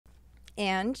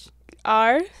And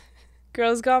Our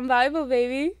Girls Gone Bible,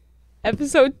 baby.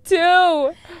 Episode 2.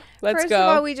 Let's first go.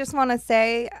 of all, we just want to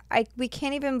say we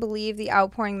can't even believe the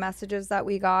outpouring messages that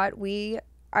we got. We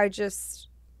are just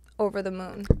over the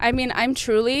moon. I mean,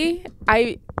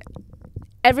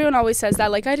 everyone always says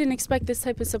that, like, I didn't expect this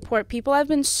type of support. People have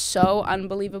been so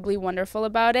unbelievably wonderful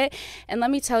about it. And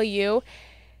let me tell you,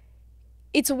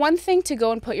 it's one thing to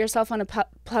go and put yourself on a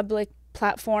public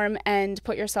platform and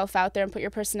put yourself out there and put your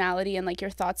personality and like your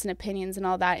thoughts and opinions and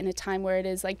all that in a time where it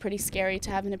is like pretty scary to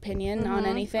have an opinion on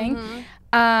anything.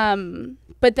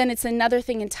 But then it's another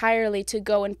thing entirely to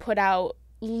go and put out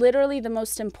literally the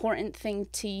most important thing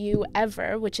to you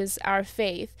ever, which is our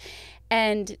faith,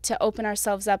 and to open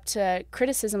ourselves up to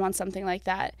criticism on something like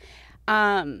that.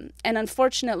 And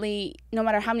unfortunately, no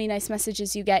matter how many nice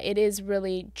messages you get, it is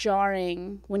really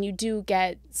jarring when you do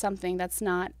get something that's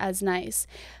not as nice.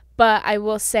 But I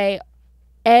will say,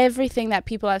 everything that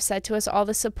people have said to us, all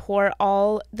the support,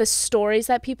 all the stories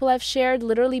that people have shared,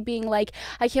 literally being like,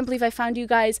 I can't believe I found you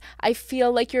guys. I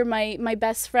feel like you're my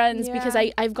best friends because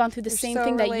I've gone through the same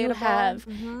thing that you have.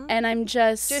 And I'm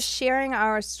just sharing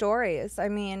our stories. I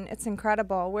mean, it's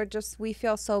incredible. We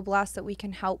feel so blessed that we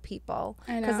can help people,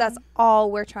 because that's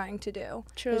all we're trying to do.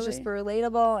 Truly. Is just be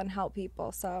relatable and help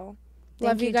people. So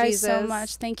love you guys Jesus. so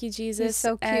much. Thank you, Jesus. He's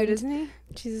so cute, isn't he?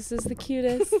 Jesus is the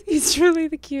cutest. He's truly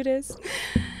the cutest.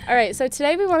 All right, so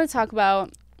today we want to talk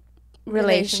about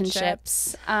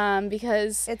relationships,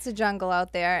 because it's a jungle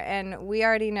out there, and we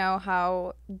already know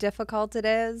how difficult it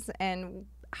is and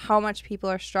how much people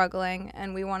are struggling,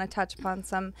 and we want to touch upon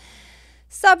some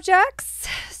subjects.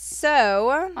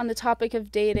 So, on the topic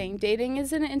of dating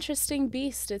is an interesting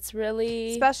beast. It's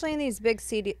really, especially in these big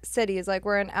cities, like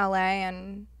we're in LA,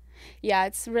 and yeah,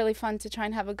 it's really fun to try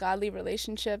and have a godly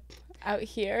relationship out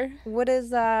here. What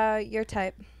is your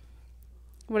type?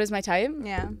 What is my type?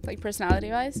 Yeah. Like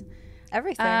personality-wise?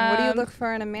 Everything. What do you look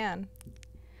for in a man?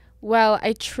 Well,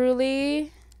 I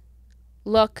truly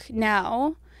look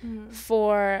now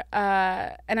for,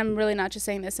 and I'm really not just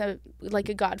saying this, like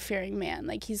a God-fearing man.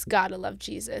 Like, he's got to love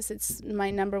Jesus. It's my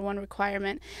number one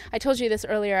requirement. I told you this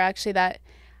earlier, actually, that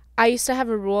I used to have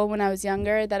a rule when I was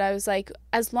younger that I was like,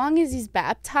 as long as he's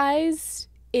baptized,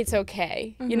 it's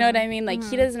okay. You know what I mean? Like,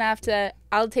 he doesn't have to,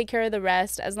 I'll take care of the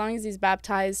rest. As long as he's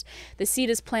baptized, the seed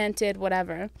is planted,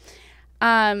 whatever.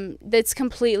 That's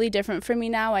completely different for me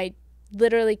now. I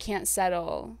literally can't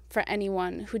settle for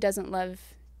anyone who doesn't love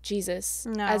Jesus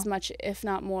as much, if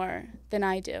not more, than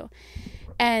I do.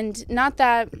 And not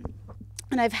that...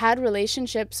 And I've had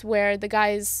relationships where the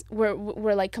guys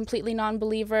were like completely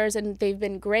non-believers, and they've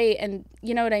been great, and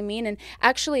you know what I mean? And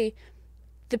actually,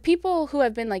 the people who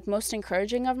have been like most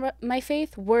encouraging of my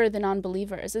faith were the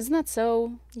non-believers. Isn't that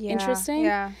so interesting?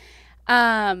 Yeah.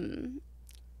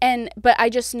 But I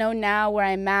just know now where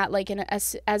I'm at, like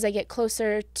as I get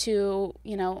closer to,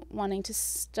 you know, wanting to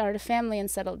start a family and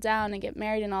settle down and get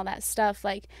married and all that stuff,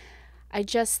 like I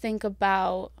just think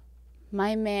about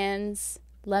my man's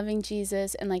loving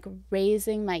Jesus and like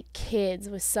raising my kids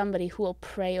with somebody who will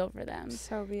pray over them.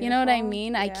 So beautiful. You know what I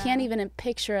mean? Yeah. I can't even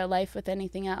picture a life with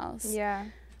anything else. Yeah.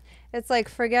 It's like,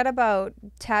 forget about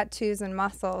tattoos and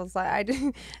muscles. Like,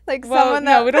 someone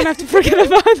that... No, we don't have to forget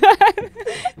about that.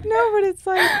 No, but it's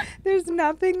like, there's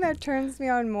nothing that turns me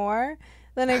on more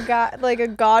than a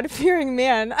God-fearing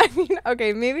man. I mean,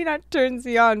 okay, maybe not turns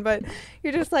me on, but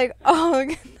you're just like, oh,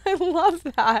 I love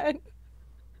that.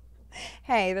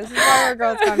 Hey, this is why we're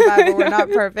Girls Gone Bible. We're not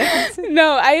perfect.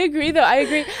 No, I agree, though. I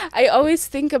agree. I always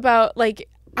think about, like,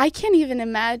 I can't even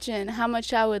imagine how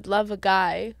much I would love a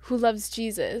guy who loves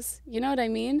Jesus. You know what I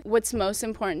mean? What's most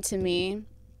important to me,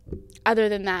 other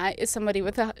than that, is somebody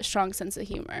with a strong sense of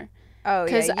humor. Oh,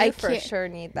 yeah, you for sure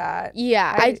need that.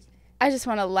 Yeah, I just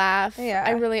want to laugh. Yeah.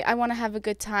 I want to have a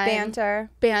good time. Banter.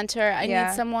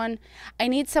 I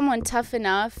need someone tough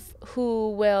enough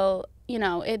who will, you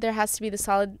know, there has to be the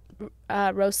solid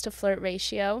roast to flirt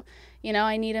ratio. You know,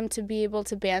 I need him to be able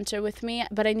to banter with me,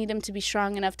 but I need him to be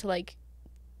strong enough to like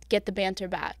get the banter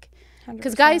back.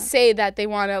 Because guys say that they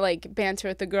want to like banter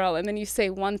with the girl, and then you say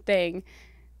one thing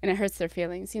and it hurts their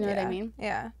feelings. You know what I mean?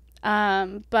 Yeah.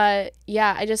 But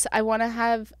yeah, I want to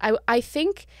have, I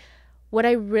think what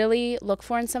I really look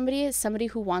for in somebody is somebody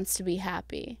who wants to be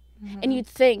happy. And you'd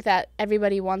think that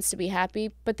everybody wants to be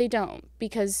happy, but they don't,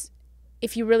 because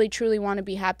if you really truly want to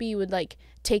be happy, you would like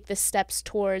take the steps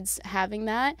towards having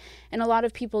that, and a lot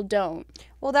of people don't.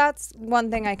 Well, that's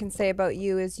one thing I can say about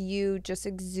you, is you just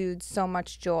exude so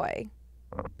much joy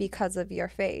because of your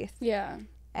faith. Yeah.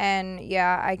 And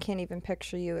yeah, I can't even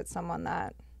picture you as someone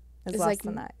that is less like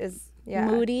than that. Is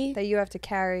moody. That you have to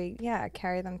carry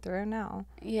them through now.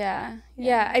 Yeah.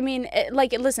 I mean,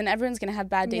 listen, everyone's going to have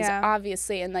bad days,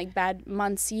 obviously, and like bad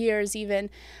months, years even.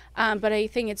 But I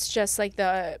think it's just like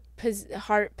the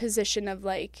heart position of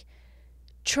like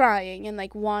trying and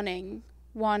like wanting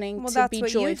to be joyful. Well, that's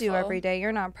what you do every day.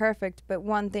 You're not perfect, but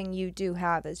one thing you do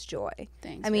have is joy.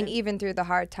 Thanks. I mean, even through the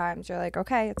hard times, you're like,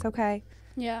 okay, it's okay.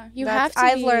 Yeah, have to.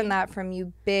 I've learned that from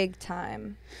you big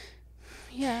time.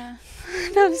 Yeah,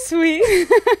 that was sweet.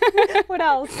 What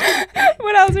else?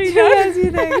 What else are you doing? What else do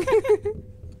you think?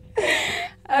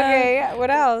 Okay,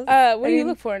 what else? What do you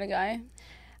look for in a guy?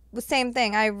 The same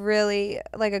thing. I really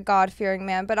like a God-fearing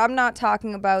man, but I'm not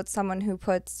talking about someone who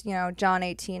puts, John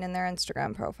 18 in their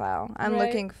Instagram profile. I'm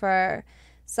looking for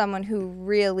someone who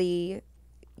really,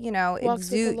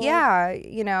 exudes,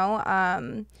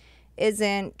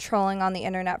 isn't trolling on the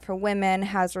internet for women,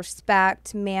 has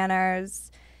respect, manners,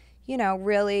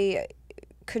 really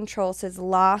controls his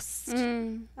lust.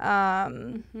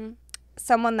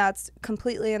 Someone that's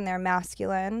completely in their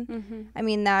masculine. I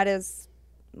mean, that is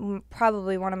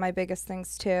probably one of my biggest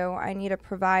things too. I need a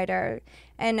provider,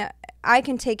 and I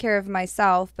can take care of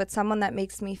myself, but someone that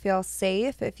makes me feel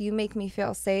safe. If you make me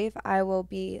feel safe, I will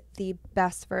be the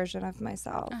best version of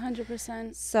myself.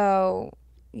 100%. So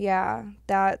yeah,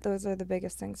 those are the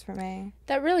biggest things for me.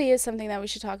 That really is something that we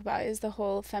should talk about, is the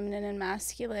whole feminine and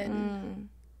masculine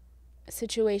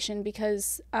situation,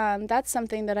 because that's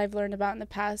something that I've learned about in the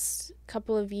past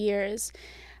couple of years.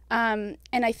 And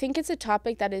I think it's a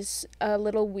topic that is a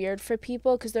little weird for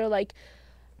people, because they're like,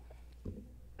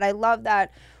 I love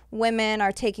that women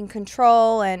are taking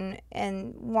control and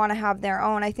want to have their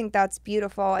own. I think that's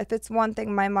beautiful. If it's one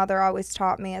thing my mother always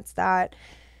taught me, it's that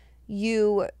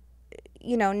you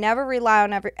never rely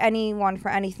on anyone for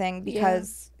anything,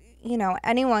 because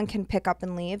anyone can pick up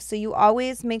and leave. So you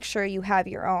always make sure you have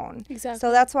your own. Exactly.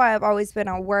 So that's why I've always been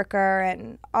a worker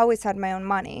and always had my own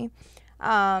money.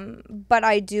 But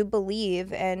I do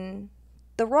believe in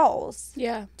the roles.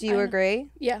 Yeah. Do you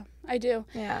agree? Yeah, I do.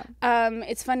 Yeah.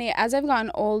 It's funny, as I've gotten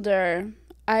older,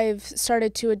 I've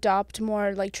started to adopt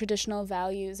more like traditional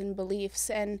values and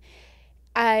beliefs, and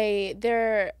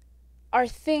there are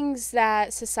things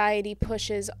that society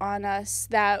pushes on us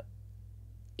that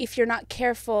if you're not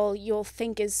careful, you'll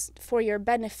think is for your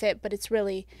benefit, but it's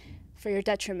really for your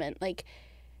detriment. Like,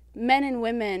 men and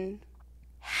women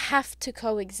have to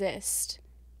coexist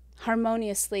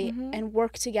harmoniously and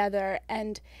work together,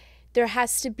 and there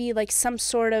has to be like some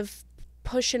sort of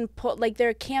push and pull. Like,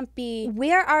 there can't be...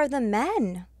 Where are the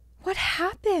men? What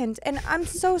happened? And I'm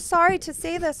so sorry to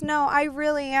say this. No, I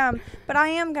really am, but I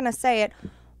am gonna say it.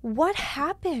 What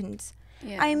happened?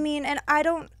 Yeah. I mean, and I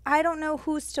don't know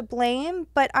who's to blame,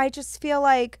 but I just feel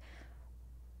like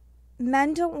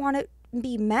men don't want to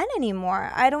be men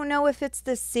anymore. I don't know if it's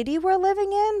the city we're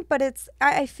living in, but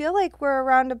I feel like we're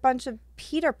around a bunch of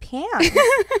Peter Pans.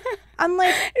 I'm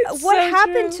like, what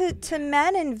happened to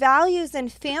men and values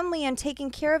and family and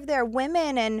taking care of their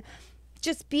women and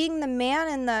just being the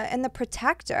man and the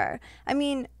protector? I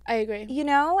mean, I agree.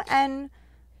 And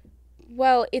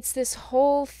well, it's this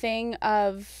whole thing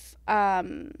of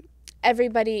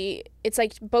everybody, it's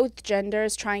like both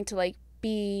genders trying to like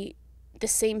be the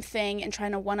same thing and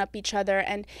trying to one up each other,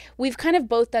 and we've kind of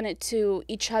both done it to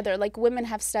each other. Like, women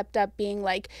have stepped up being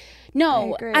like,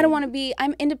 no, I don't want to be,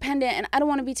 I'm independent and I don't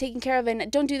want to be taken care of,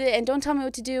 and don't do that, and don't tell me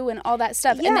what to do, and all that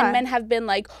stuff. And then men have been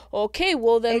like, okay,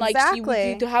 well then like, how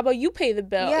about you pay the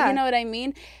bill? You know what I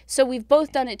mean? So we've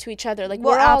both done it to each other. Like,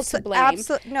 we're all to blame.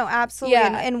 Absolutely.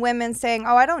 Yeah. And women saying,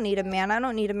 oh, I don't need a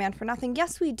man for nothing.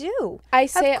 Yes, we do. I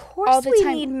say it all the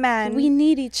time. We need men. We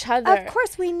need each other. Of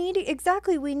course we need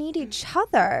each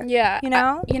other. Yeah.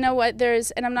 You know what,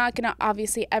 and I'm not gonna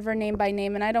obviously ever name by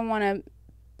name, and I don't want to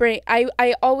bring,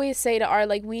 I always say to our,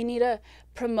 like, we need to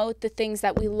promote the things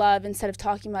that we love instead of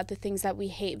talking about the things that we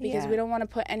hate, because we don't want to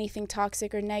put anything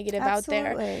toxic or negative out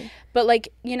there. But like,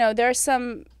 there are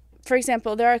some, for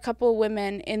example, there are a couple of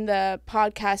women in the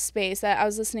podcast space that I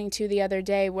was listening to the other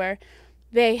day where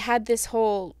they had this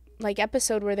whole like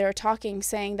episode where they were talking,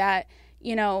 saying that,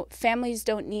 families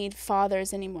don't need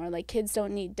fathers anymore. Like, kids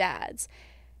don't need dads.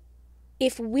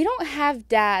 If we don't have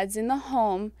dads in the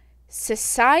home,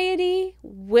 society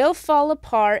will fall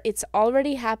apart. It's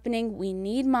already happening. We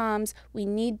need moms. We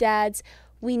need dads.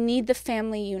 We need the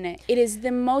family unit. It is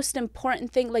the most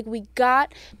important thing. Like, we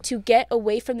got to get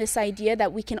away from this idea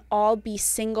that we can all be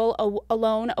single,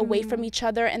 alone, away from each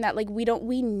other, and that, like,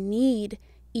 we need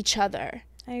each other.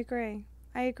 I agree.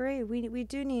 We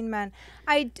do need men.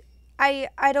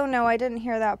 I don't know. I didn't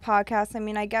hear that podcast. I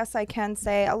mean, I guess I can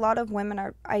say a lot of women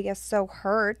are, I guess, so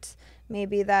hurt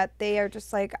maybe that they are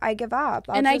just like, I give up.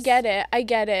 I get it. I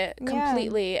get it Yeah.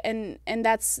 completely. And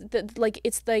that's like,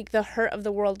 it's like the hurt of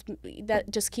the world that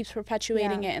just keeps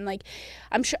perpetuating it. And like,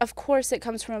 I'm sure, of course it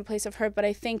comes from a place of hurt, but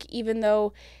I think even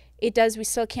though it does, we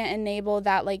still can't enable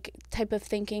that like type of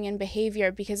thinking and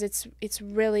behavior, because it's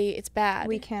bad.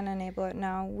 We can't enable it.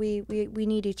 No, we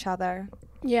need each other.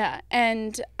 Yeah.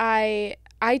 And I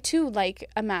too like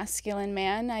a masculine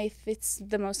man. It's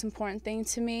the most important thing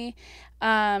to me,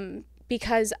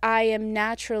 because I am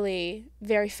naturally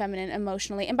very feminine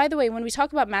emotionally. And by the way, when we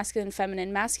talk about masculine and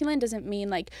feminine, masculine doesn't mean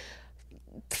like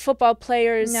football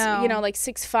players, No. you know, like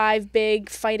 6'5", big,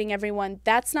 fighting everyone.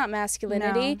 That's not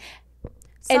masculinity. No.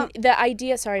 And the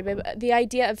idea, sorry, babe, the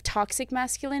idea of toxic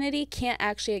masculinity can't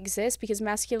actually exist, because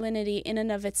masculinity in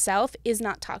and of itself is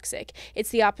not toxic. It's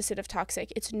the opposite of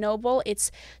toxic. It's noble,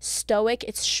 it's stoic,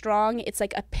 it's strong, it's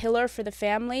like a pillar for the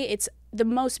family. It's the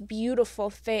most beautiful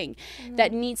thing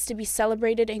that needs to be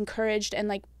celebrated, encouraged, and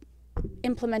like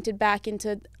implemented back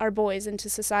into our boys, into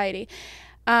society.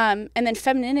 And then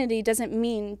femininity doesn't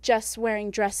mean just wearing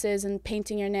dresses and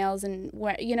painting your nails and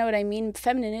you know what I mean?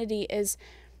 Femininity is,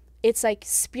 it's like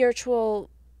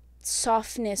spiritual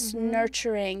softness,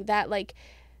 nurturing, that like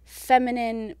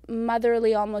feminine,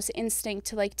 motherly almost instinct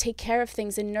to like take care of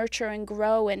things and nurture and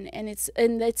grow, and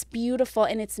it's beautiful,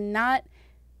 and it's not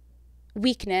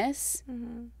weakness.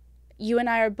 You and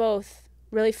I are both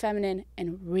really feminine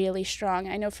and really strong.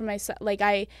 I know for myself, like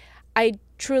I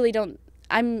truly don't,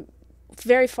 I'm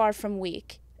very far from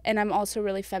weak, and I'm also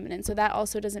really feminine, so that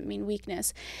also doesn't mean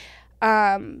weakness.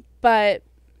 But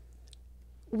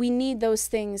we need those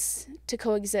things to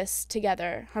coexist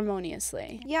together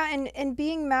harmoniously. Yeah, and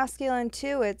being masculine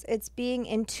too, it's being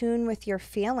in tune with your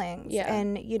feelings,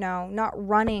 and you know, not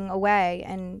running away,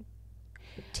 and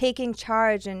taking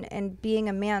charge, and being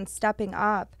a man, stepping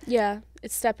up. Yeah,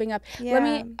 it's stepping up.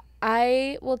 Yeah.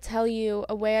 I will tell you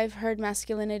a way I've heard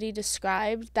masculinity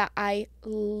described that I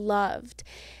loved.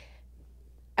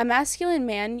 A masculine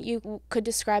man you could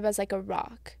describe as like a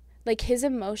rock. Like, his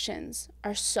emotions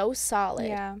are so solid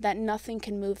that nothing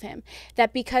can move him.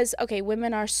 That because, okay,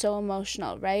 women are so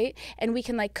emotional, right? And we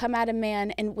can like come at a man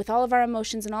and with all of our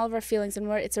emotions and all of our feelings, and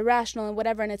it's irrational and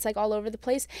whatever, and it's like all over the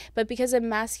place. But because a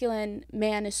masculine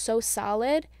man is so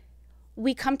solid,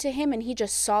 we come to him and he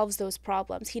just solves those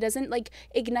problems. He doesn't like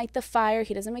ignite the fire.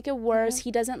 He doesn't make it worse.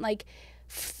 He doesn't like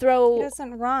throw. He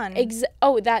doesn't run.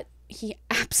 He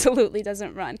absolutely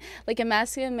doesn't run. Like, a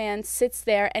masculine man sits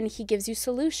there and he gives you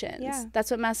solutions. Yeah. That's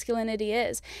what masculinity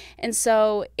is. And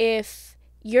so if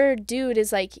your dude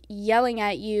is like yelling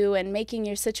at you and making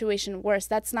your situation worse,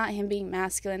 that's not him being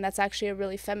masculine. That's actually a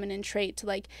really feminine trait, to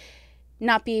like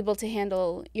not be able to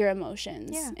handle your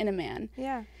emotions in a man.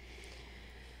 Yeah.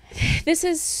 This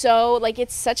is so, like,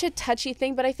 it's such a touchy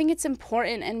thing, but I think it's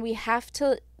important, and we have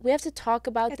to talk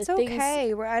about the things. It's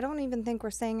okay. I don't even think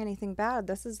we're saying anything bad.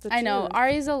 This is the truth. I know.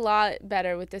 Ari's a lot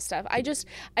better with this stuff.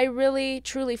 I really,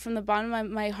 truly, from the bottom of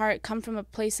my heart, come from a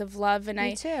place of love, and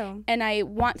Me too. And I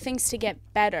want things to get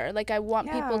better. Like, I want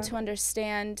people to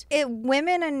understand.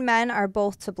 Women and men are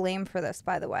both to blame for this,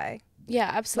 by the way. Yeah,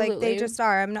 absolutely. Like, they just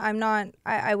are. I'm not.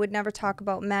 I would never talk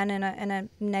about men in a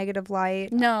negative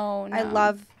light. No. I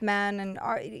love men and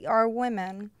our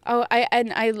women. Oh,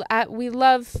 we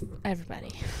love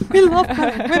everybody. We love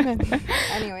women.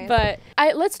 Anyways, but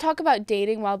let's talk about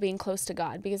dating while being close to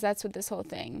God, because that's what this whole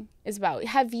thing is about.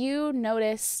 Have you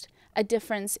noticed a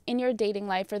difference in your dating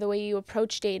life, or the way you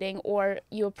approach dating or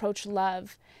you approach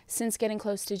love, since getting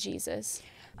close to Jesus?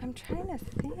 I'm trying to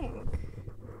think.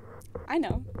 I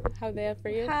know how they are for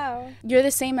you. How? You're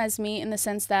the same as me in the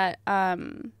sense that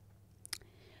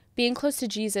being close to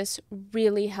Jesus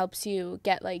really helps you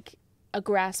get like a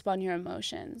grasp on your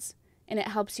emotions, and it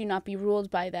helps you not be ruled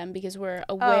by them, because we're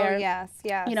aware. Oh, yes.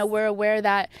 You know, we're aware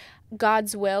that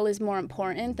God's will is more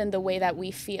important than the way that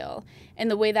we feel,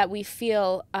 and the way that we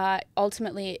feel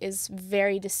ultimately is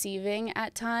very deceiving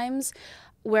at times,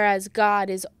 whereas God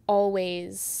is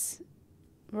always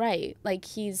right. Like,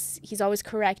 he's always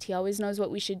correct. He always knows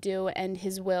what we should do, and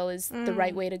his will is the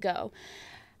right way to go.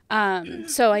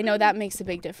 So I know that makes a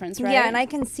big difference, right? Yeah, and I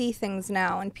can see things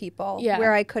now in people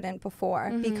where I couldn't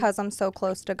before, because I'm so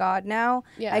close to God now.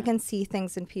 Yeah. I can see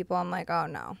things in people. I'm like, oh,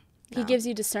 no. He gives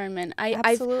you discernment.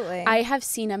 Absolutely. I have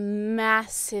seen a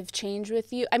massive change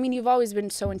with you. I mean, you've always been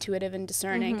so intuitive and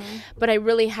discerning, but I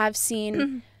really have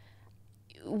seen,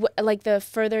 like, the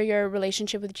further your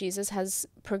relationship with Jesus has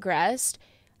progressed,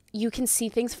 you can see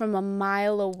things from a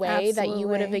mile away that you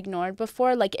would have ignored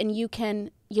before. Like, and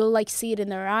you'll like see it in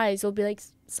their eyes. You'll be like,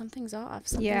 something's off.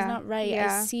 Something's Yeah. not right.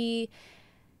 Yeah.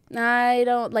 I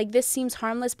don't, like, this seems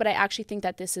harmless, but I actually think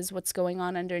that this is what's going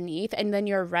on underneath. And then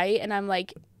you're right. And I'm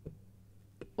like,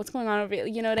 what's going on over here?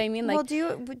 You know what I mean? Like,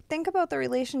 Well, think about the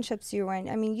relationships you were in?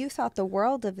 I mean, you thought the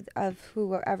world of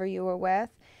whoever you were with,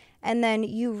 and then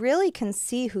you really can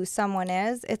see who someone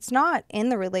is. It's not in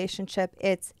the relationship,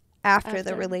 it's after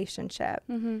the relationship.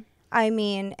 mm-hmm. I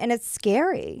mean, and it's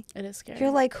scary. It is scary.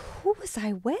 You're like, who was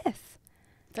I with?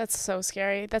 That's so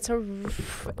scary.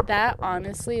 That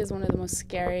honestly is one of the most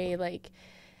scary, like,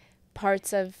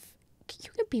 parts of, you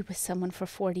could be with someone for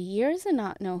 40 years and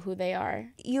not know who they are.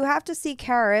 You have to see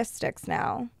characteristics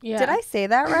now. Yeah. Did I say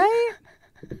that right?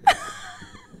 Okay.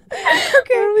 What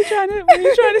are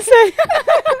you trying to say?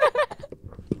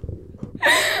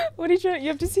 You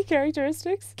have to see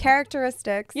characteristics?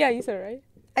 Characteristics. Yeah, you said it right.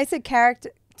 I said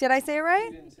character. Did I say it right?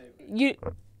 You didn't say it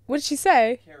right. What did she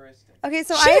say? Charistic. Okay,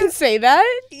 so She didn't say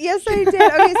that. Yes, I did.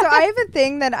 Okay, so I have a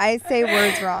thing that I say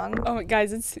words wrong. Oh my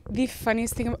guys, it's the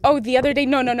funniest thing. The other day,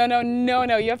 no,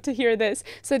 you have to hear this.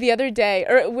 So the other day,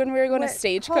 or when we were going to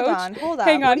Stagecoach. Hold on.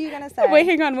 Hang on. What are you gonna say? Wait,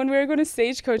 hang on. When we were going to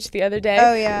Stagecoach the other day.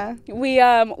 Oh yeah. We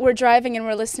were driving and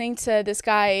we're listening to this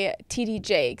guy T.D.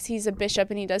 Jakes. He's a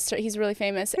bishop and he's really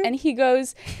famous. And he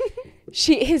goes,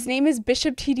 his name is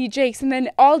Bishop T.D. Jakes. And then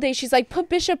all day she's like, put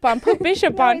Bishop on. No,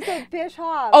 he said Bishop.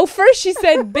 Oh, first she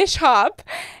said Bishop,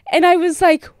 and I was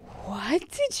like, what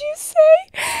did you say?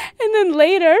 And then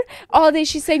later, all day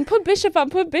she's saying, put Bishop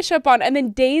on. And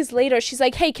then days later, she's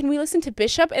like, hey, can we listen to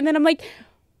Bishop? And then I'm like,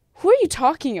 who are you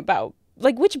talking about?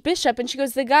 Like, which Bishop? And she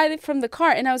goes, the guy from the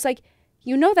car. And I was like,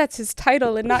 you know that's his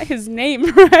title and not his name,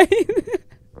 right?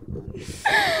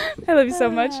 I love you so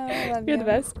much. You're the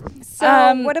best.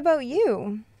 So, what about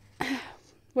you?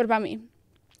 What about me?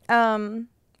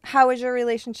 How has your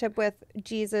relationship with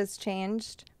Jesus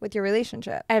changed with your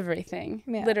relationship? Everything.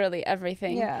 Yeah. Literally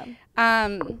everything. Yeah.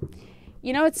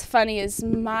 You know what's funny is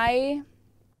I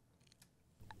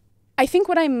think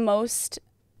what I'm most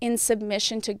in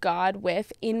submission to God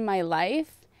with in my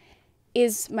life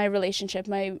is my relationship,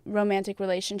 my romantic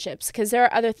relationships. Because there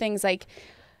are other things like,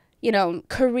 you know,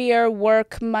 career,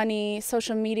 work, money,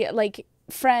 social media, like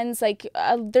friends, like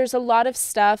there's a lot of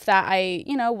stuff that I,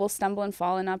 you know, will stumble and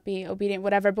fall and not be obedient,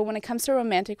 whatever. But when it comes to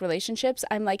romantic relationships,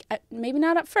 I'm like, maybe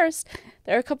not at first.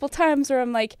 There are a couple times where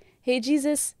I'm like, hey,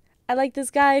 Jesus, I like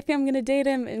this guy. I think I'm going to date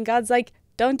him. And God's like,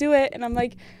 don't do it. And I'm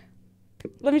like,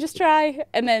 let me just try.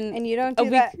 And then you don't do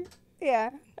that.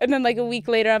 Yeah. And then like a week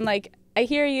later, I'm like, I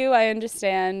hear you. I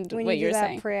understand when what you you're do that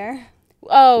saying. Prayer.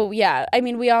 Oh, yeah. I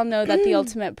mean, we all know that the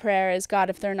ultimate prayer is,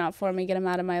 God, if they're not for me, get them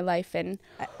out of my life. And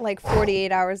like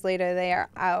 48 hours later, they are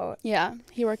out. Yeah.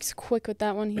 He works quick with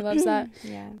that one. He loves that.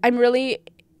 Yeah. I'm really,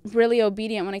 really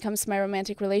obedient when it comes to my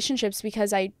romantic relationships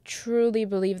because I truly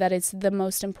believe that it's the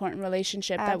most important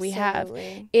relationship that we have.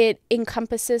 It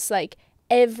encompasses like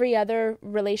every other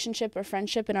relationship or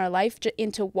friendship in our life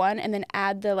into one, and then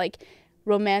add the like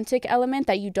romantic element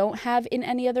that you don't have in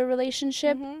any other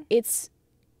relationship.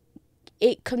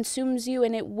 It consumes you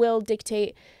and it will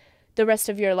dictate the rest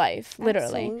of your life,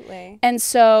 literally. Absolutely. And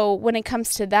so when it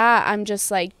comes to that, I'm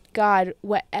just like, God,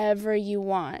 whatever you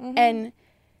want. And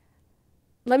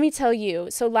let me tell you,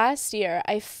 so last year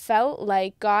I felt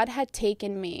like God had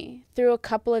taken me through a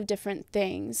couple of different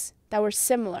things that were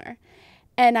similar.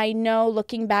 And I know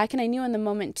looking back, and I knew in the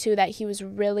moment too, that he was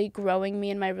really growing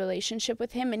me in my relationship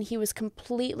with him. And he was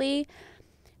completely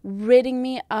ridding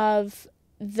me of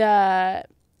the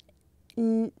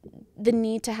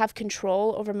need to have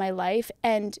control over my life.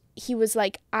 And he was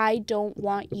like, I don't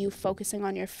want you focusing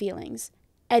on your feelings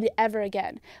ever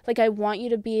again. Like, I want you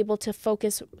to be able to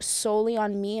focus solely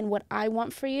on me and what I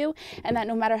want for you, and that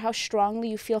no matter how strongly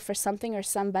you feel for something or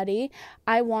somebody,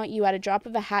 I want you at a drop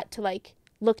of a hat to like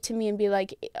look to me and be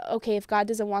like, okay, if God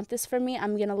doesn't want this for me,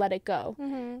 I'm gonna let it go.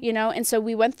 You know. And so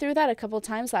we went through that a couple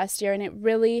times last year, and it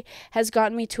really has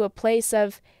gotten me to a place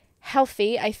of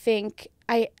healthy, I think,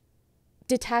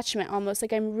 detachment almost.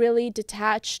 Like, I'm really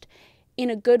detached in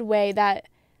a good way, that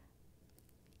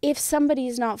if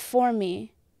somebody's not for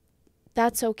me,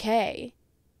 that's okay.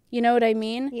 You know what I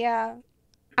mean? Yeah.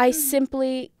 I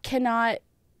simply cannot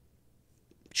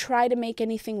try to make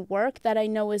anything work that I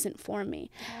know isn't for me.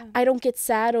 Yeah. I don't get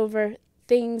sad over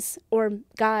things or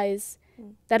guys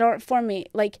that aren't for me.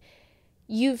 Like,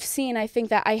 you've seen, I think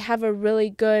that I have a really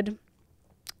good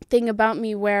thing about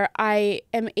me where I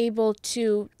am able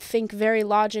to think very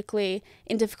logically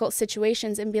in difficult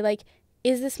situations and be like,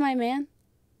 is this my man?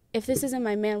 If this isn't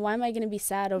my man, why am I going to be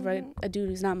sad over a dude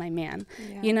who's not my man?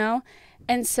 Yeah. You know?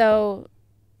 And so,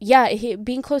 yeah,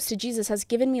 being close to Jesus has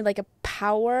given me like a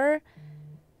power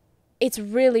it's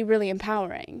really, really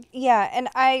empowering. Yeah, and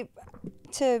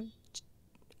to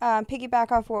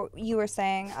piggyback off what you were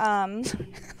saying,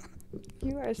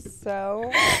 you are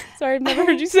so... Sorry, I've never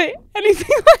heard you say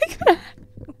anything like that.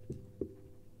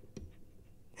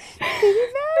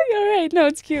 Piggyback? All right, no,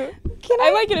 it's cute.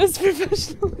 I like it as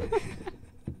professional.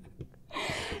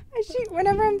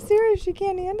 Whenever I'm serious, she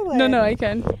can't handle it. No, I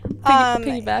can.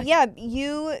 Piggyback. Yeah,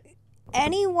 you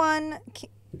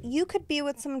could be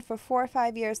with someone for 4 or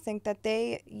 5 years, think that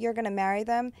you're going to marry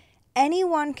them.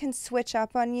 Anyone can switch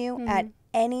up on you at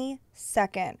any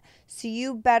second. So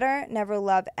you better never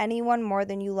love anyone more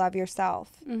than you love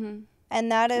yourself. Mm-hmm.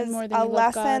 And that is a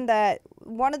lesson that,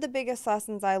 one of the biggest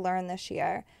lessons I learned this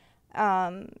year.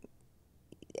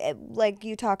 Like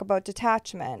you talk about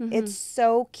detachment. Mm-hmm. It's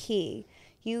so key.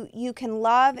 You can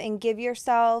love and give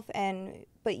yourself,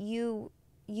 but you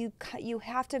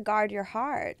have to guard your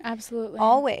heart. Absolutely.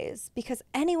 Always, because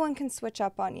anyone can switch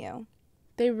up on you.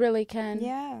 They really can.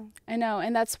 Yeah. I know,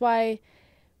 and that's why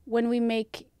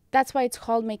that's why it's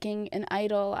called making an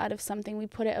idol out of something. We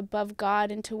put it above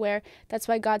God, that's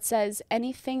why God says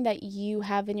anything that you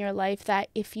have in your life that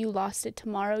if you lost it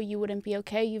tomorrow, you wouldn't be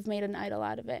okay, you've made an idol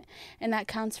out of it. And that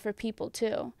counts for people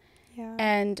too. Yeah.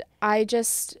 And I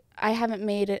haven't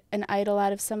made an idol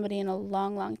out of somebody in a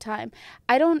long, long time.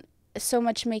 I don't so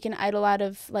much make an idol out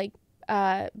of like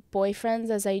boyfriends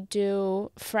as I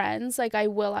do friends. Like I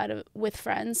will with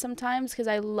friends sometimes because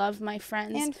I love my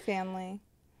friends. And family.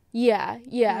 Yeah.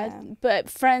 But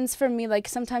friends for me, like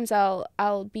sometimes I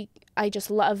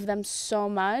just love them so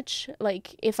much.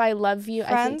 Like if I love you,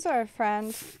 friends or a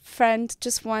friend? Friend,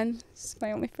 just one. It's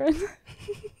my only friend.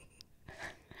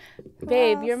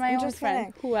 Babe, you're my only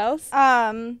friend. Who else?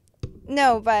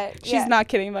 No, but she's not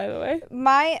kidding, by the way.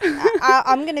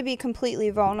 I'm gonna be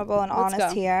completely vulnerable and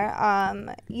honest here.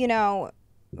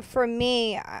 For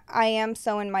me, I am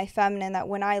so in my feminine that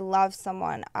when I love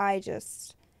someone,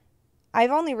 I've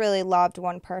only really loved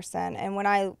one person, and when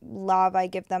I love, I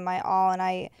give them my all,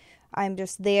 and I'm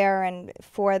just there and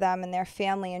for them and their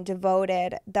family and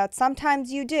devoted. That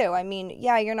sometimes you do. I mean,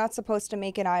 yeah, you're not supposed to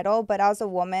make an idol, but as a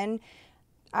woman,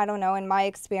 I don't know, in my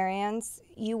experience,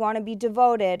 you want to be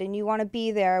devoted and you want to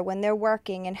be there when they're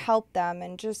working and help them,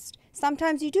 and just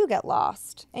sometimes you do get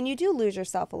lost and you do lose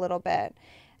yourself a little bit.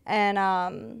 And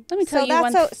let me tell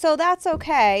you so that's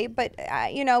okay, but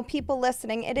people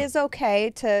listening, it is okay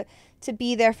to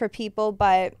be there for people,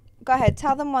 but go ahead,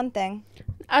 tell them one thing.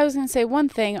 I was going to say one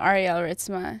thing, Ariel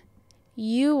Ritzma.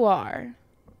 You are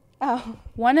you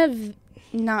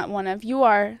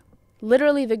are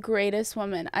literally the greatest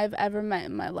woman I've ever met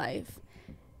in my life.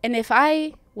 And if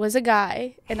I was a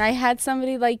guy and I had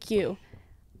somebody like you,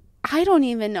 I don't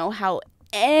even know how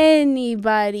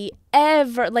anybody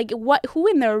ever, who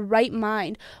in their right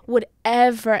mind would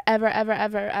ever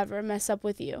mess up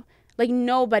with you. Like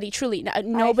nobody, truly,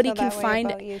 nobody can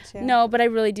find it. No, but I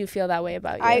really do feel that way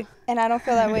about you. And I don't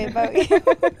feel that way about you.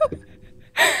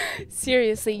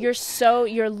 Seriously,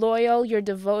 you're loyal, you're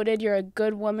devoted, you're a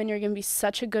good woman, you're going to be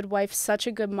such a good wife, such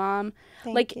a good mom.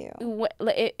 Thank you.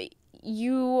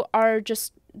 You are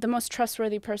just the most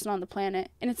trustworthy person on the planet,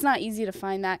 and it's not easy to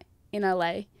find that in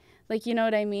LA. Like, you know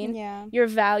what I mean? Yeah. Your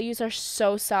values are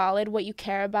so solid, what you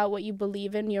care about, what you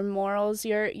believe in, your morals,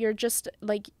 you're just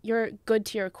like, you're good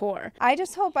to your core. I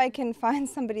just hope I can find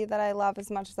somebody that I love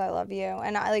as much as I love you,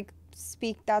 and I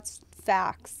that's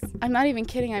facts. I'm not even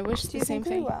kidding. I wish the same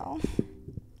thing.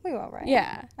 We will, right?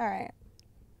 Yeah. All right.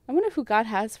 I wonder who God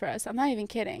has for us. I'm not even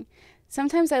kidding.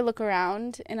 Sometimes I look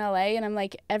around in LA and I'm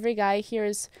like, every guy here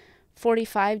is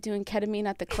 45 doing ketamine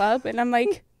at the club, and I'm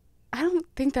like, I don't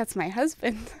think that's my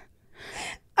husband.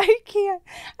 I can't.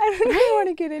 I don't even want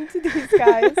to get into these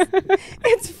guys.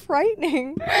 It's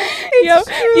frightening. Yo,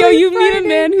 you meet a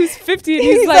man who's 50 and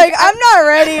he's like, I'm not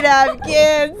ready to have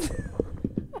kids.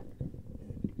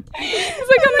 He's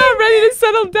like, I'm not ready to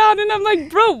settle down. And I'm like,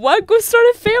 bro, what? Go start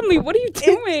a family. What are you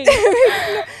doing?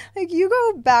 Like, you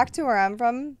go back to where I'm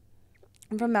from.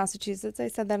 I'm from Massachusetts. I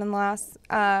said that in the last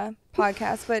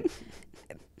podcast. But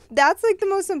that's, like, the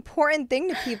most important thing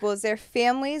to people is their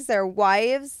families, their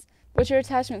wives. What's your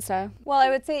attachment style? Well, I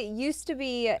would say it used to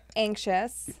be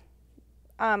anxious.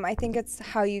 I think it's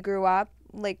how you grew up.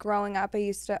 Like, growing up, I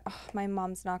used to, my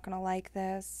mom's not going to like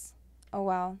this. Oh,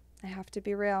 well. I have to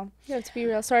be real. You have to be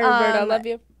real. Sorry, Roberta. I love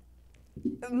you.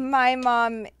 My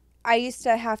mom, I used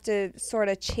to have to sort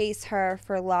of chase her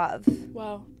for love.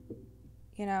 Wow.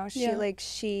 You know,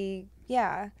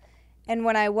 yeah. And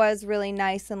when I was really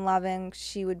nice and loving,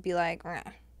 she would be like, "Rah."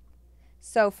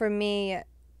 So for me,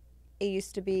 it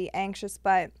used to be anxious,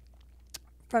 but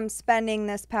from spending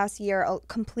this past year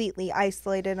completely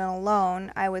isolated and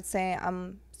alone, I would say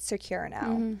I'm secure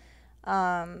now.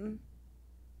 Mm-hmm.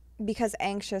 Because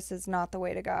anxious is not the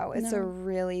way to go. It's No. a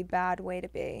really bad way to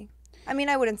be. I mean,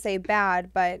 I wouldn't say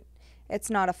bad, but it's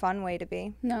not a fun way to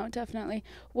be. No, definitely.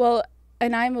 Well,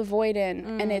 and I'm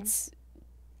avoidant, and it's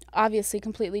obviously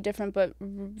completely different, but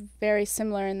very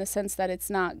similar in the sense that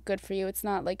it's not good for you. It's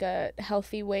not like a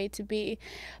healthy way to be.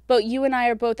 But you and I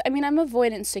are both, I mean, I'm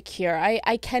avoidant secure.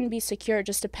 I can be secure. It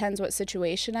just depends what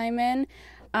situation I'm in.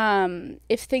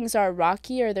 If things are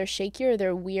rocky or they're shaky or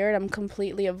they're weird, I'm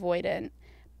completely avoidant.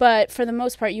 But for the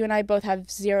most part, you and I both have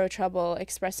zero trouble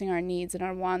expressing our needs and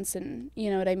our wants, and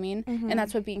you know what I mean? And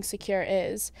that's what being secure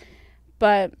is.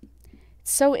 But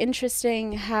it's so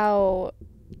interesting how,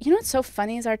 you know what's so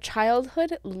funny is our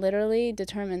childhood literally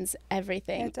determines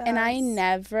everything. It does. And I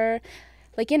never,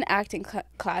 like in acting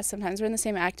class, sometimes we're in the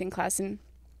same acting class and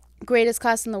greatest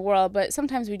class in the world, but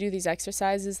sometimes we do these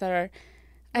exercises that are,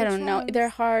 I don't know, they're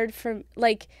hard for,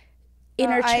 like,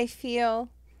 inner I feel...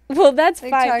 Well, that's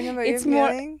like fine. talking about It's your more,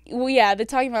 feeling? well, yeah, the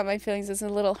talking about my feelings is a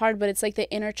little hard, but it's like the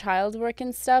inner child work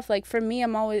and stuff. Like for me,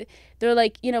 I'm always, they're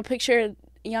like, you know, picture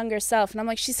younger self, and I'm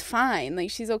like, she's fine, like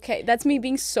she's okay. That's me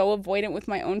being so avoidant with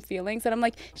my own feelings that I'm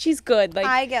like, she's good. Like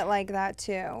I get like that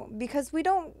too, because we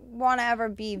don't want to ever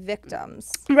be victims.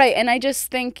 right, and I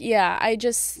just think, yeah, I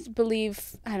just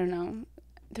believe, I don't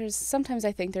know. Sometimes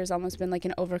I think there's almost been like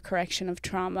an overcorrection of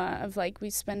trauma, of like we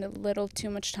spend a little too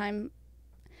much time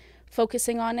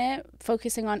focusing on it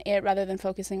rather than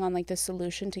focusing on like the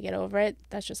solution to get over it.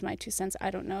 That's just my 2 cents. I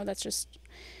don't know. That's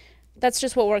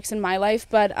just what works in my life.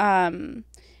 But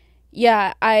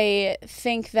yeah, I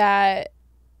think that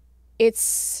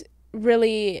it's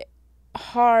really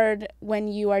hard when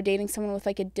you are dating someone with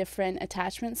like a different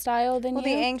attachment style than Well,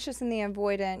 you. the anxious and the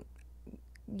avoidant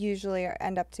usually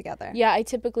end up together. Yeah, I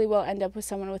typically will end up with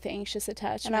someone with anxious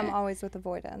attachment. And I'm always with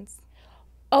avoidance.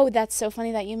 Oh, that's so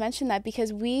funny that you mentioned that,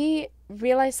 because we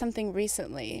realized something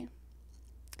recently,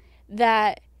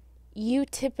 that you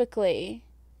typically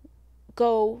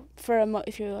go for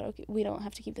we don't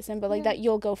have to keep this in, but like that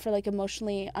you'll go for like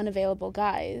emotionally unavailable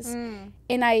guys. And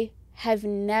I have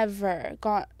never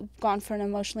gone for an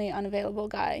emotionally unavailable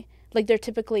guy. Like they're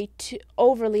typically too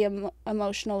overly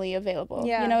emotionally available.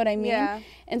 Yeah. You know what I mean? Yeah.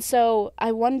 And so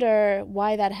I wonder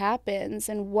why that happens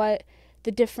and what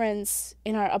the difference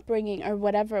in our upbringing or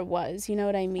whatever it was. You know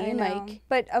what I mean? I know. Like,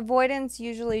 but avoidance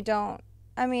usually don't.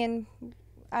 I mean,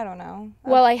 I don't know.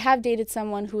 well, I have dated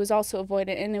someone who was also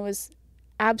avoidant, and it was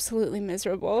absolutely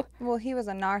miserable. Well, he was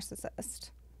a narcissist.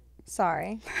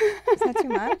 Sorry. Is that too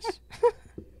much?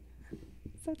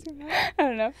 Is that too much? I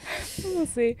don't know. We'll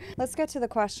see. Let's get to the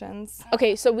questions.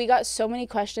 Okay, so we got so many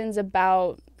questions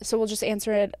about, so we'll just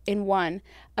answer it in one,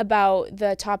 about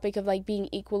the topic of like being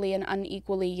equally and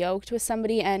unequally yoked with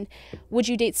somebody. And would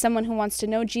you date someone who wants to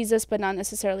know Jesus but not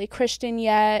necessarily Christian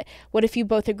yet? What if you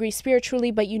both agree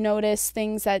spiritually but you notice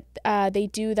things that they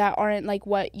do that aren't like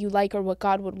what you like or what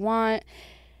God would want?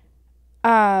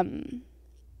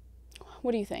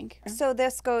 What do you think? So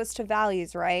this goes to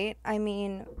values, right? I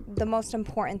mean, the most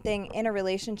important thing in a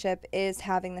relationship is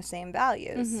having the same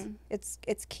values.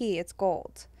 It's key, it's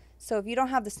gold. So if you don't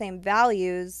have the same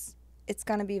values, it's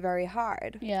going to be very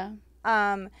hard. Yeah.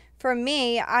 For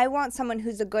me, I want someone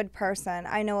who's a good person.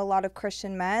 I know a lot of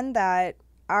Christian men that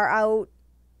are out,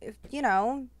 you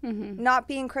know, not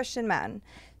being Christian men.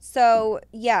 So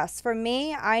yes, for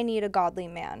me, I need a godly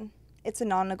man. It's a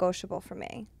non-negotiable for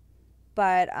me.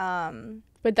 But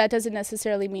that doesn't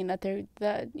necessarily mean that they're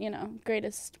the, you know,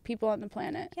 greatest people on the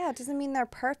planet. Yeah, it doesn't mean they're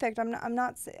perfect.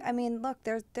 I mean, look,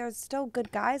 there's still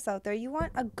good guys out there. You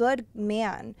want a good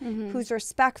man who's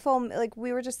respectful, like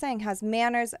we were just saying, has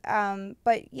manners.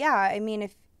 But yeah, I mean,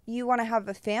 if you want to have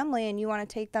a family and you want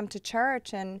to take them to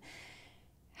church and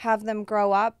have them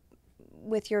grow up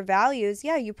with your values,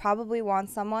 yeah, you probably want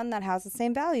someone that has the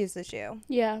same values as you.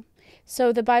 Yeah.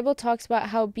 So the Bible talks about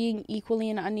how being equally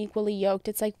and unequally yoked,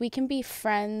 it's like we can be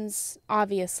friends,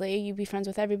 obviously, you be friends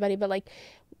with everybody, but like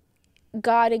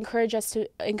God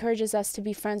encourages us to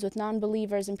be friends with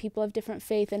non-believers and people of different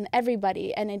faith and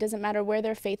everybody, and it doesn't matter where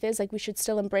their faith is, like we should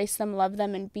still embrace them, love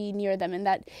them, and be near them. And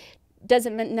that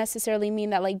doesn't necessarily mean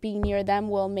that like being near them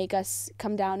will make us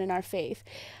come down in our faith.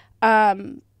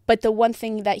 But the one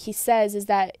thing that he says is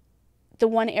that the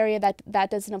one area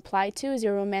that doesn't apply to is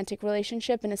your romantic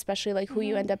relationship, and especially like who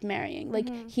you end up marrying.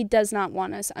 Like he does not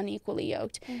want us unequally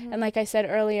yoked. And like I said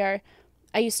earlier,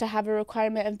 I used to have a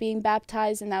requirement of being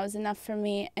baptized, and that was enough for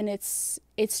me, and it's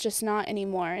just not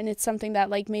anymore. And it's something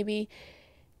that like maybe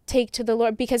take to the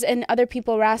Lord, because and other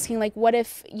people are asking like, what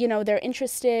if, you know, they're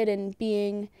interested in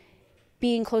being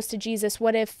close to Jesus?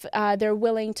 What if they're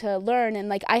willing to learn? And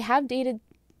like I have dated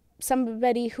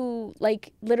somebody who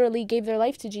like literally gave their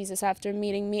life to Jesus after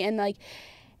meeting me, and like,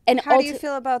 and How do you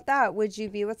feel about that? Would you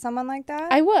be with someone like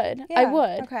that? I would. Yeah, I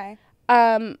would. Okay.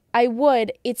 I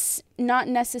would. It's not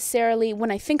necessarily,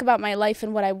 when I think about my life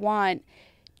and what I want,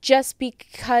 just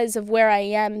because of where I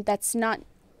am, that's not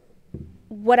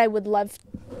what I would love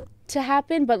to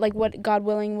happen, but like what God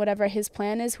willing, whatever his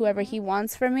plan is, whoever he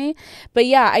wants for me. But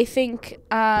yeah, I think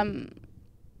and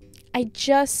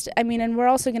we're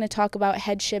also going to talk about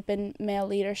headship and male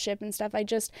leadership and stuff.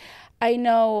 I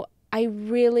know I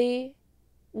really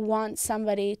want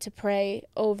somebody to pray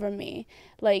over me.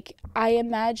 Like, I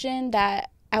imagine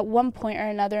that at one point or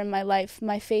another in my life,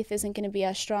 my faith isn't going to be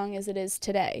as strong as it is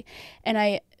today. And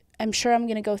I'm sure I'm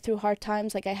going to go through hard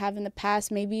times like I have in the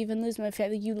past, maybe even lose my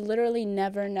faith. You literally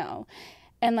never know.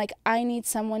 And like, I need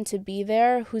someone to be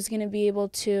there who's going to be able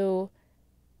to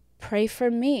pray for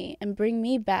me and bring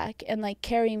me back and like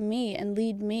carry me and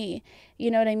lead me. You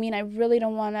know what I mean? I really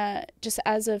don't want to, just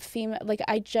as a female, like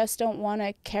I just don't want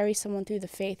to carry someone through the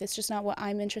faith. It's just not what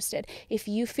I'm interested. If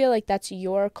you feel like that's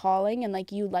your calling and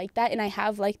like you like that, and I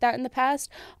have liked that in the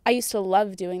past, I used to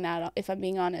love doing that, if I'm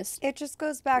being honest. It just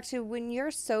goes back to when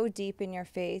you're so deep in your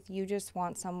faith, you just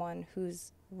want someone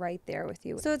who's right there with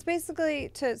you. So it's basically,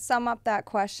 to sum up that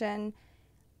question,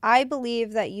 I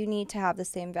believe that you need to have the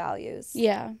same values.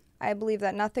 Yeah. I believe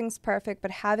that nothing's perfect,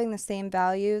 but having the same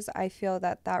values, I feel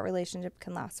that that relationship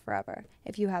can last forever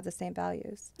if you have the same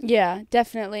values. Yeah,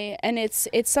 definitely. And it's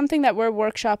something that we're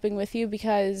workshopping with you,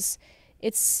 because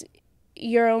it's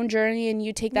your own journey and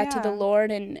you take that to the Lord,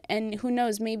 and who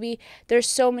knows, maybe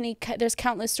there's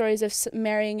countless stories of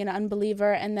marrying an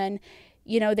unbeliever and then,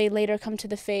 you know, they later come to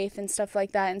the faith and stuff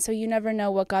like that. And so you never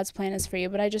know what God's plan is for you.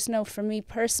 But I just know for me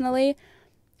personally,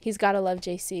 he's got to love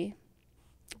JC.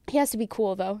 He has to be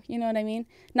cool, though. You know what I mean?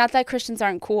 Not that Christians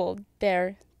aren't cool.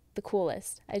 They're the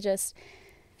coolest. If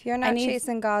you're not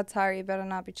chasing God's heart, you better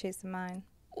not be chasing mine.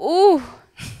 Ooh.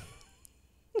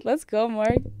 Let's go,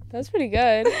 Mark. That's pretty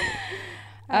good.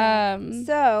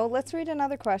 So let's read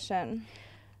another question.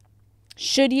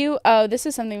 This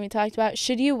is something we talked about.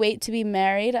 Should you wait to be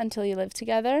married until you live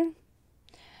together?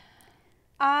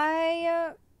 Well,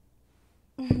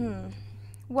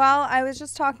 I was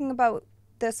just talking about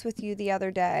this with you the other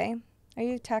day. Are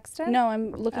you texting? No,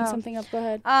 I'm looking something up. Go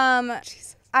ahead.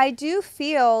 Jesus. I do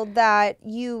feel that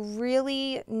you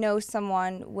really know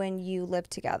someone when you live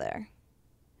together.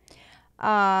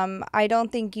 I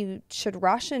don't think you should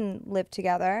rush and live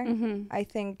together. Mm-hmm. I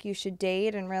think you should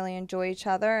date and really enjoy each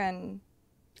other. And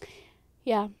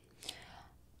yeah,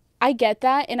 I get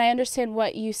that, and I understand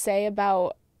what you say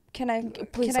about. Can I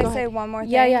say one more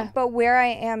thing? Yeah. But where I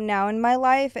am now in my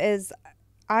life is,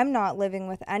 I'm not living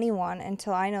with anyone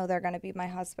until I know they're going to be my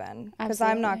husband, because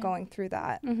I'm not going through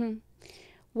that. Mm-hmm.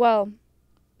 Well,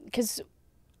 because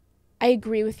I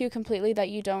agree with you completely that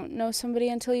you don't know somebody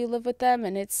until you live with them,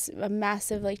 and it's a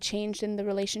massive like change in the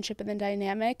relationship and the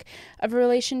dynamic of a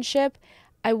relationship.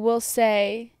 I will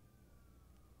say,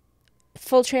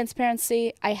 full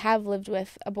transparency, I have lived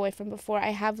with a boyfriend before. I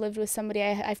have lived with somebody.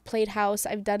 I've played house.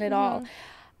 I've done it all.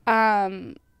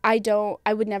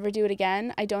 I would never do it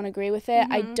again. I don't agree with it.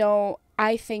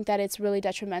 I think that it's really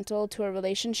detrimental to a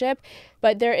relationship.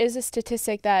 But there is a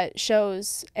statistic that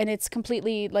shows, and it's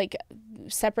completely like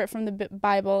separate from the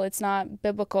Bible. It's not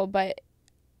biblical, but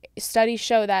studies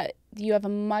show that you have a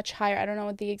much higher, I don't know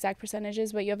what the exact percentage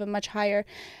is, but you have a much higher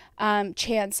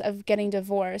chance of getting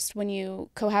divorced when you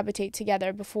cohabitate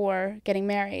together before getting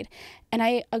married. And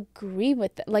I agree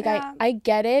with that. Like, yeah. I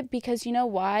get it, because you know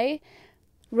why?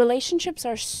 Relationships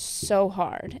are so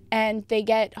hard, and they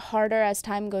get harder as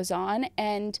time goes on,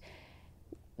 and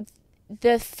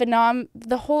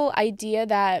the whole idea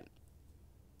that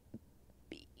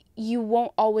you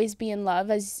won't always be in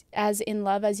love as in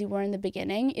love as you were in the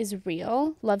beginning is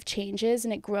real. Love changes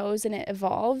and it grows and it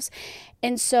evolves.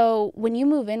 And so when you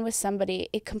move in with somebody,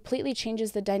 it completely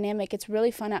changes the dynamic. It's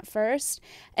really fun at first,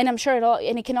 and I'm sure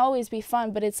it can always be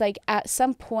fun, but it's like at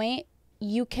some point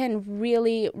you can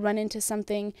really run into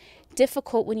something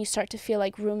difficult when you start to feel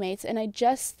like roommates. And I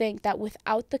just think that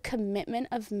without the commitment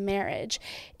of marriage,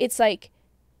 it's like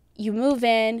you move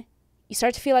in, you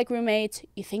start to feel like roommates,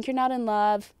 you think you're not in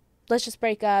love, let's just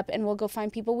break up and we'll go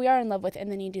find people we are in love with,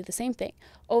 and then you do the same thing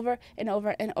over and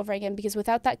over and over again, because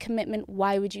without that commitment,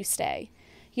 why would you stay?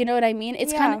 You know what I mean?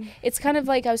 It's kind of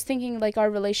like, I was thinking like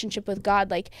our relationship with God.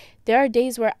 Like, there are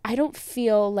days where I don't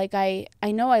feel like I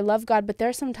know I love God, but there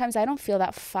are sometimes I don't feel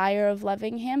that fire of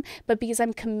loving him. But because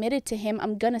I'm committed to him,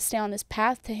 I'm going to stay on this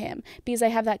path to him because I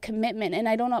have that commitment. And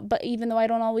I don't know, but even though I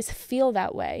don't always feel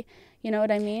that way, you know what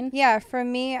I mean? Yeah, for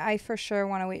me, I for sure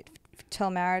want to wait till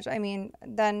marriage. I mean,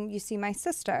 then you see my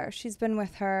sister. She's been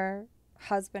with her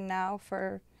husband now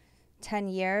for 10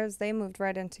 years. They moved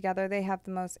right in together. They have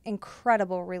the most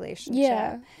incredible relationship.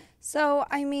 Yeah. So,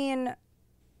 I mean,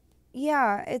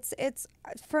 yeah, it's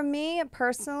for me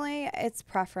personally, it's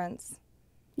preference.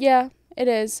 Yeah, it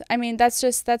is. I mean,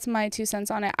 that's my 2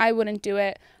 cents on it. I wouldn't do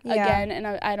it again, and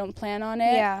I don't plan on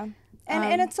it. Yeah.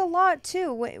 And it's a lot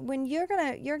too. When you're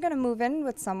gonna move in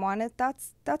with someone,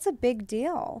 that's a big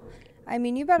deal. I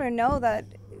mean, you better know that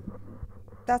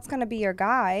that's gonna be your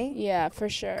guy. Yeah, for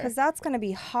sure. Because that's gonna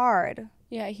be hard.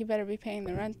 Yeah, he better be paying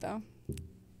the rent though.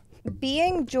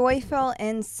 Being joyful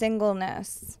in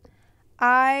singleness.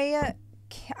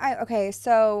 Okay,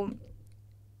 so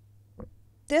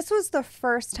this was the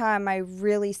first time I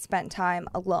really spent time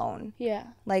alone. Yeah.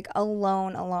 Like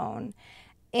alone.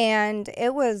 And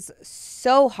it was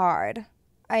so hard.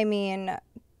 I mean,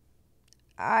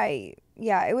 it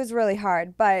was really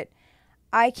hard, but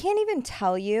I can't even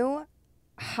tell you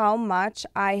how much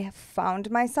I found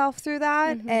myself through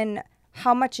that and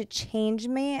how much it changed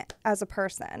me as a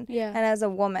person and as a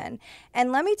woman.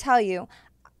 And let me tell you,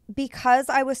 because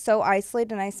I was so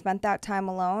isolated and I spent that time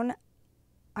alone,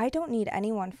 I don't need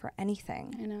anyone for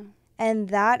anything. I know. And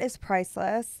that is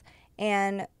priceless.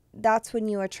 And that's when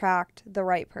you attract the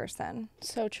right person.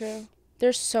 So true.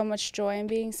 There's so much joy in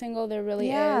being single. There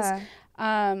really is.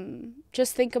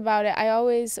 Just think about it. I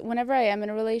always, whenever I am in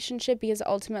a relationship, because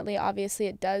ultimately, obviously,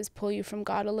 it does pull you from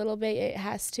God a little bit. It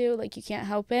has to. Like, you can't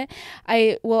help it.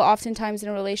 I will oftentimes in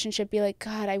a relationship be like,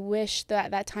 God, I wish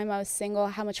that time I was single,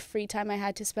 how much free time I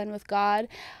had to spend with God.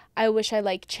 I wish I,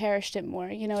 like, cherished it more.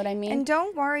 You know what I mean? And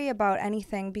don't worry about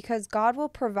anything, because God will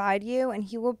provide you and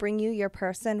he will bring you your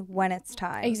person when it's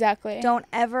time. Exactly. Don't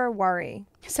ever worry.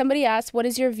 Somebody asked, what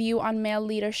is your view on male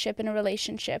leadership in a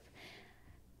relationship?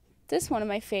 This is one of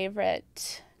my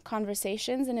favorite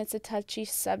conversations, and it's a touchy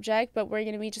subject, but we're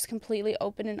going to be just completely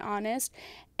open and honest.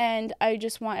 And I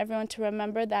just want everyone to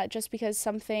remember that just because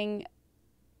someone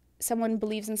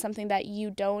believes in something that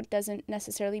you don't doesn't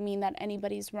necessarily mean that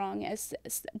anybody's wrong, as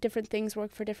different things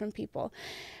work for different people.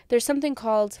 There's something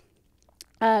called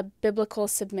biblical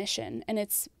submission, and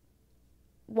it's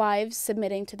wives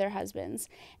submitting to their husbands.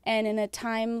 And in a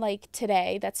time like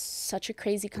today, that's such a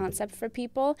crazy concept for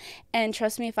people. And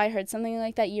trust me, if I heard something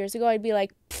like that years ago, I'd be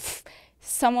like,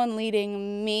 someone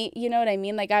leading me, you know what I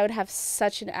mean? Like, I would have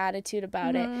such an attitude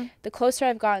about it. The closer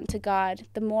I've gotten to God,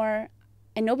 the more,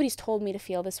 and nobody's told me to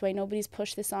feel this way, nobody's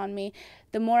pushed this on me,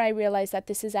 the more I realize that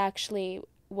this is actually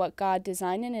what God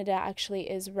designed, and it actually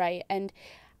is right. And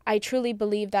I truly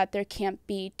believe that there can't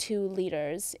be two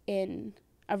leaders in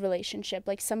a relationship.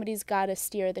 Like, somebody's got to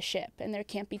steer the ship, and there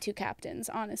can't be two captains,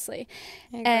 honestly.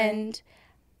 And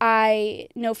I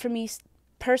know for me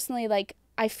personally, like,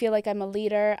 I feel like I'm a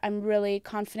leader. I'm really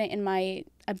confident in my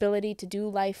ability to do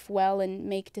life well and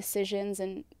make decisions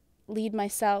and lead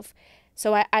myself.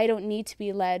 So I don't need to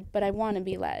be led, but I want to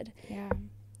be led. Yeah.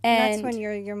 And that's when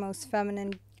you're your most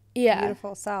feminine,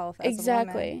 beautiful self as a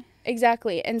woman.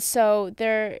 Exactly. And so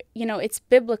it's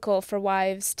biblical for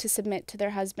wives to submit to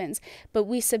their husbands, but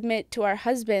we submit to our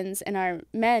husbands and our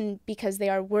men because they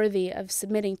are worthy of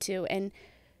submitting to, and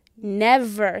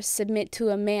never submit to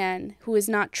a man who is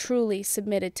not truly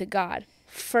submitted to God,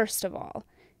 first of all.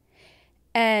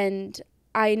 And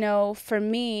I know for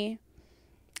me,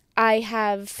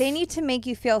 they need to make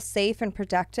you feel safe and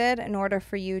protected in order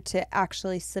for you to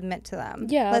actually submit to them.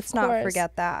 Yeah, let's not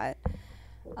forget that.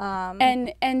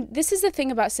 And this is the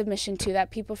thing about submission too that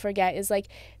people forget, is like,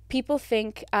 people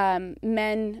think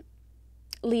men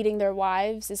leading their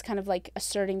wives is kind of like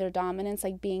asserting their dominance,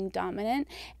 like being dominant,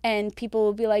 and people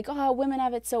will be like, oh, women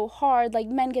have it so hard, like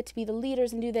men get to be the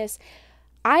leaders and do this.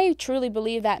 I truly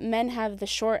believe that men have the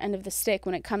short end of the stick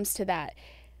when it comes to that.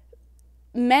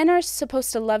 Men are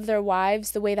supposed to love their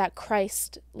wives the way that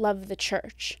Christ loved the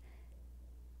church.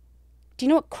 Do you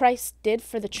know what Christ did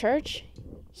for the church?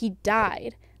 He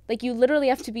died. Like, you literally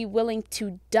have to be willing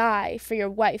to die for your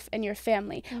wife and your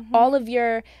family. All of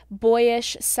your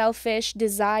boyish, selfish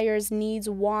desires, needs,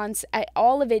 wants,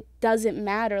 all of it doesn't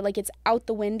matter. Like, it's out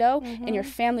the window, and your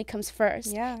family comes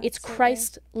first. Yeah, it's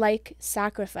Christ-like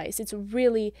sacrifice. It's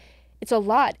a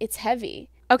lot. It's heavy.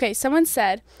 Okay, someone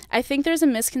said, I think there's a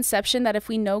misconception that if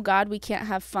we know God, we can't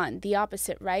have fun. The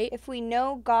opposite, right? If we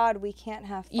know God, we can't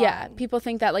have fun. Yeah, people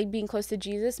think that, like, being close to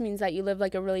Jesus means that you live,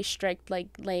 like, a really strict, like,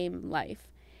 lame life.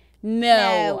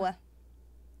 No.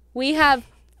 We have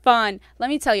fun. Let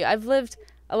me tell you, I've lived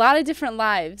a lot of different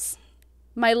lives.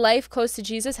 My life close to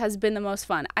Jesus has been the most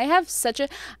fun. I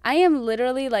am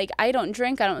literally, like, I don't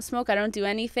drink, I don't smoke, I don't do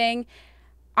anything.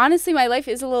 honestly, my life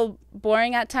is a little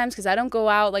boring at times because I don't go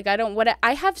out. Like,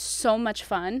 I have so much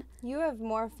fun. You have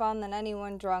more fun than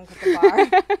anyone drunk at the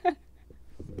bar.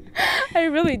 I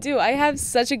really do. I have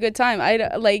such a good time.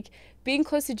 Like, being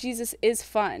close to Jesus is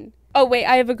fun. Oh, wait,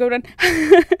 I have a good one.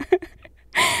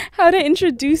 How to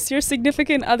introduce your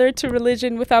significant other to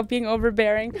religion without being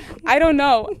overbearing. I don't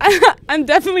know. I'm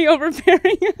definitely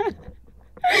overbearing.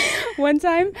 One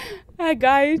time, a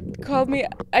guy called me.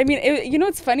 I mean,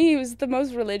 it's funny. He was the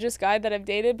most religious guy that I've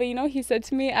dated. But, he said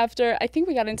to me after, I think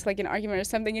we got into like an argument or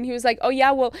something. And he was like, oh,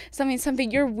 yeah, well, something,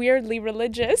 you're weirdly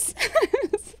religious.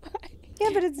 Yeah,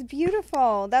 but it's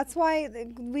beautiful. That's why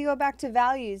we go back to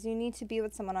values. You need to be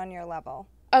with someone on your level.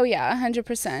 Oh, yeah,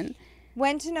 100%.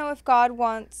 When to know if God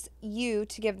wants you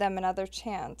to give them another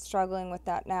chance, struggling with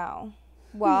that now.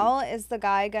 Well, is the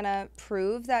guy going to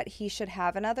prove that he should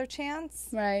have another chance?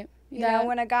 Right. You know,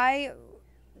 when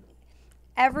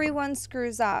everyone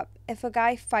screws up. If a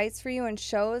guy fights for you and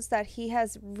shows that he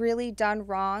has really done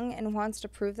wrong and wants to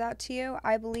prove that to you,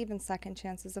 I believe in second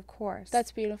chances, of course.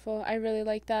 That's beautiful. I really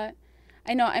like that.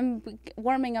 I know I'm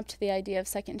warming up to the idea of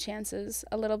second chances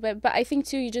a little bit, but I think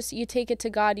too, you take it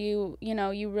to God. You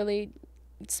really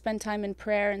spend time in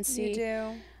prayer and see. You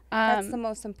do. That's the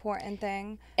most important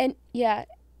thing. And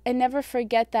never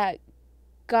forget that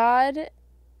God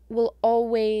will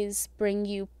always bring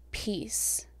you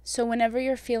peace. So whenever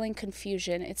you're feeling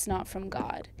confusion, it's not from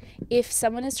God. If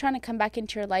someone is trying to come back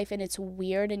into your life and it's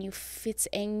weird and it's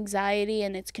anxiety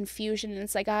and it's confusion and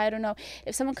it's like, I don't know.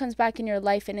 If someone comes back in your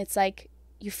life and it's like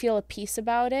you feel a peace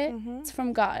about it, it's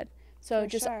from God. So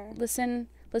just listen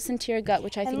to your gut,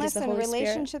 which I think is the Holy Spirit.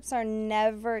 Relationships are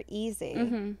never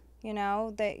easy. You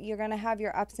know, that you're going to have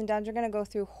your ups and downs. You're going to go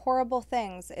through horrible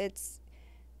things. It's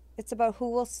about who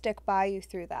will stick by you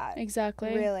through that.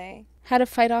 Exactly. Really. How to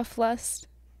fight off lust.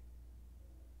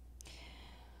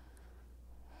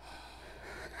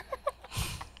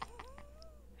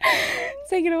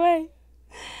 Take it away.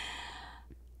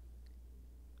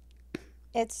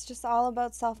 It's just all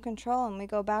about self-control, and we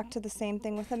go back to the same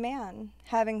thing with a man.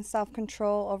 Having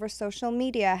self-control over social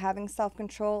media, having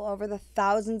self-control over the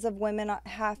thousands of women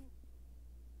half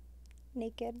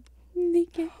naked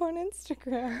on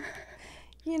Instagram.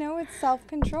 It's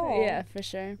self-control. Yeah, for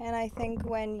sure. And I think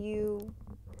when you...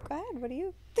 Go ahead, what do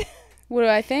you... What do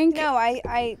I think? No,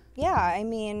 I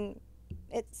mean,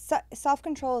 it's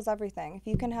self-control is everything. If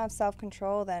you can have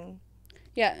self-control, then...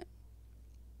 Yeah.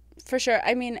 For sure.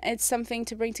 I mean, it's something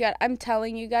to bring together. I'm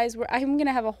telling you guys, we're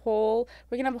gonna have a whole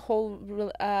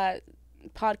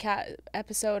podcast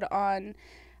episode on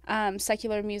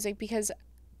secular music, because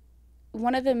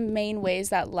one of the main ways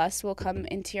that lust will come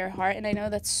into your heart, and I know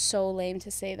that's so lame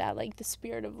to say that, like the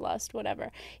spirit of lust,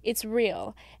 whatever, it's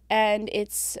real and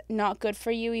it's not good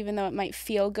for you, even though it might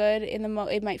feel good it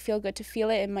might feel good to feel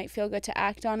it might feel good to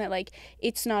act on it. Like,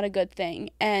 it's not a good thing.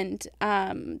 And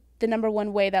the number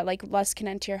one way that like lust can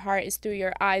enter your heart is through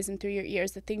your eyes and through your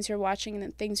ears, the things you're watching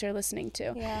and the things you're listening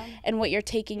to, and what you're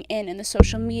taking in, and the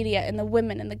social media and the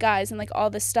women and the guys and like all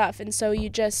this stuff. And so you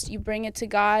bring it to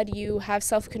God, you have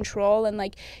self-control, and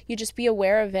like you just be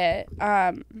aware of it,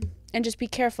 and just be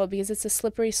careful, because it's a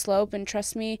slippery slope. And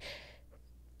trust me,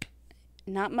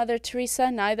 not Mother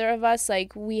Teresa, neither of us,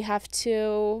 like we have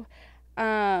to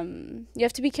you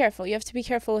have to be careful. You have to be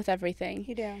careful with everything.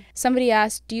 You do. Somebody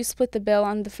asked, do you split the bill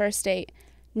on the first date?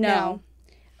 No.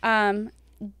 Don't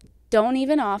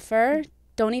even offer.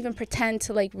 Don't even pretend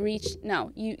to like reach.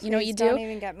 No. You know what you do? Don't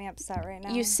even get me upset right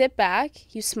now. You sit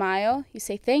back, you smile, you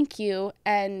say thank you,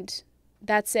 and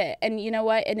that's it. And you know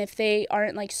what? And if they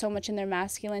aren't like so much in their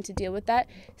masculine to deal with that,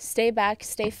 stay back,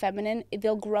 stay feminine.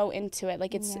 They'll grow into it.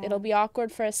 Like it'll be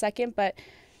awkward for a second, but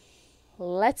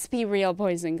let's be real,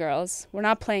 boys and girls. We're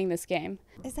not playing this game.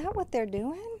 Is that what they're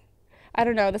doing? I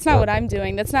don't know. That's not what I'm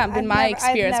doing. That's not been my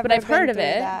experience, but I've heard of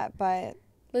it. But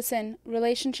listen,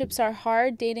 relationships are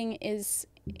hard. Dating is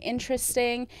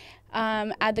interesting.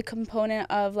 Add the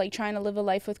component of like trying to live a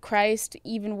life with Christ,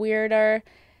 even weirder.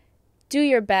 Do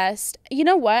your best. You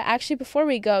know what? Actually, before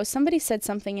we go, somebody said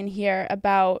something in here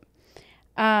about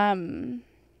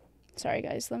sorry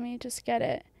guys, let me just get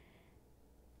it,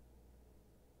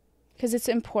 because it's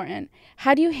important.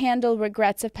 How do you handle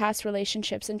regrets of past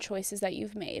relationships and choices that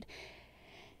you've made?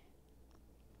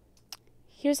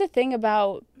 Here's the thing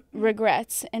about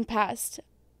regrets and past.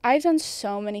 I've done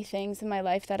so many things in my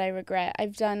life that I regret.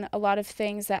 I've done a lot of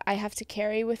things that I have to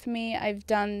carry with me. I've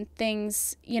done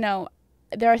things,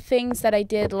 there are things that I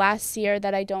did last year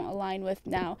that I don't align with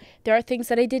now. There are things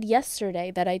that I did yesterday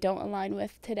that I don't align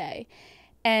with today.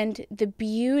 And the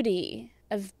beauty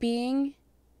of being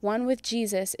one with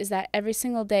Jesus is that every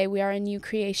single day we are a new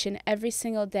creation. Every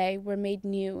single day we're made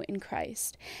new in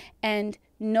Christ. And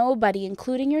nobody,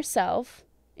 including yourself,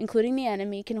 including the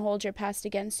enemy, can hold your past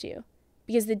against you.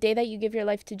 Because the day that you give your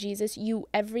life to Jesus,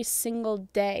 every single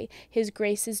day, his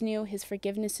grace is new, his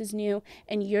forgiveness is new,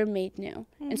 and you're made new.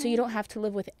 And so you don't have to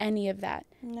live with any of that.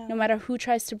 No matter who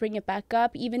tries to bring it back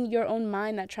up, even your own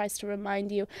mind that tries to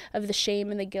remind you of the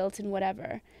shame and the guilt and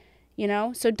whatever. You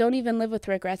know, so don't even live with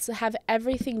regrets. Have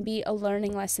everything be a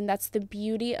learning lesson. That's the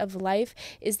beauty of life,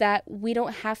 is that we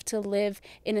don't have to live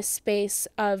in a space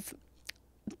of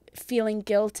feeling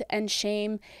guilt and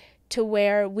shame to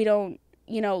where we don't,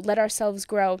 let ourselves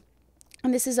grow.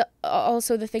 And this is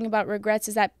also the thing about regrets,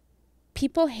 is that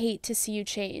people hate to see you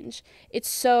change. It's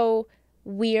so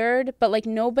weird, but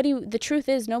the truth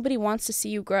is nobody wants to see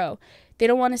you grow. They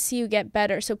don't want to see you get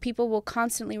better. So people will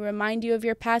constantly remind you of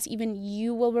your past. Even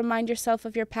you will remind yourself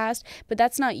of your past, but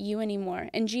that's not you anymore.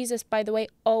 And Jesus, by the way,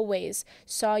 always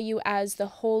saw you as the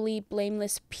holy,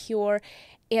 blameless, pure,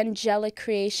 angelic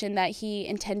creation that he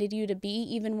intended you to be,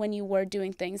 even when you were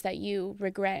doing things that you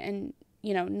regret and,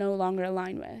 no longer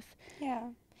align with. Yeah.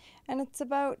 And it's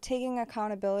about taking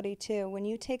accountability too. When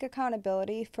you take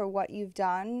accountability for what you've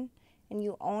done and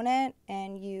you own it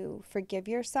and you forgive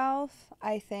yourself,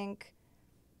 I think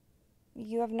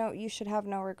you should have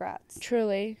no regrets.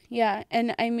 Truly. Yeah.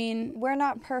 And I mean, we're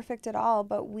not perfect at all,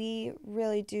 but we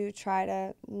really do try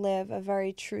to live a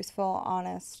very truthful,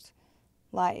 honest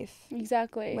life.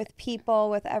 Exactly. With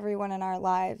people, with everyone in our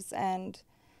lives. And,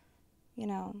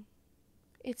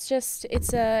 it's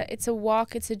a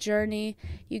walk, it's a journey.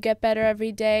 You get better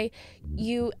every day.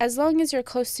 As long as you're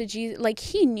close to Jesus,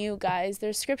 he knew, guys.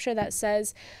 There's scripture that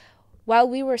says, while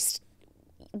we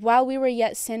were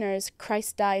yet sinners,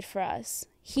 Christ died for us.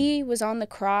 He was on the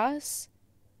cross,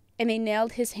 and they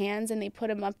nailed his hands and they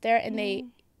put him up there, and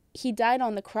he died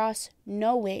on the cross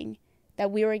knowing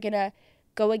that we were going to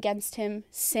go against him,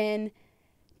 sin,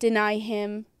 deny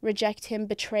him, reject him,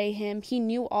 betray him. He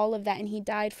knew all of that, and he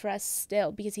died for us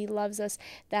still because he loves us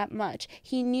that much.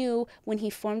 He knew when he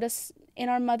formed us in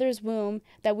our mother's womb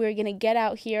that we were going to get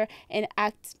out here and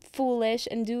act foolish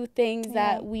and do things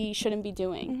that we shouldn't be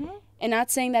doing. And not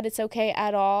saying that it's okay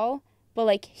at all,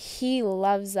 but he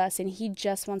loves us and he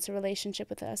just wants a relationship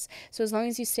with us. So as long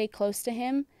as you stay close to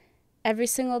him, every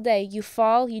single day you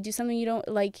fall, you do something you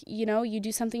don't you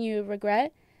do something you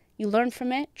regret, you learn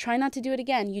from it, try not to do it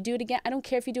again. You do it again. I don't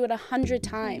care if you do it 100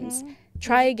 times.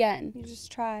 Try again. You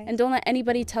just try. And don't let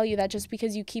anybody tell you that just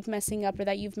because you keep messing up or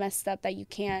that you've messed up that you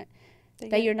can't,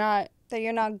 that you're not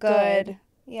good.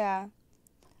 Yeah.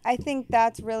 I think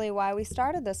that's really why we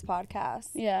started this podcast.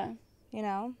 Yeah.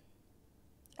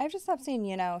 I've just stopped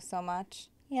saying so much,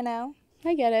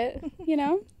 I get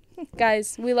it,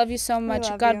 Guys, we love you so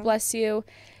much. God bless you.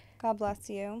 God bless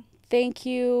you. Thank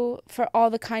you for all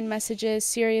the kind messages.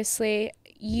 Seriously,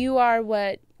 you are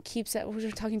what keeps it.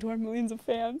 We're talking to our millions of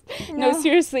fans. No,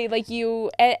 seriously,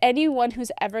 anyone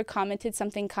who's ever commented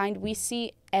something kind, we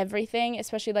see everything,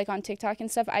 especially on TikTok and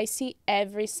stuff. I see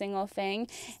every single thing,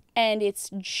 and it's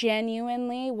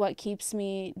genuinely what keeps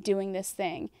me doing this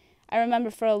thing. I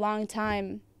remember for a long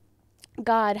time,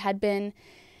 God had been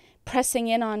pressing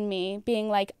in on me, being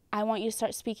like, I want you to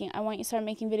start speaking. I want you to start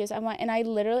making videos. And I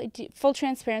literally, full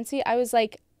transparency, I was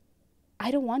like,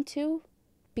 I don't want to,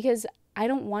 because I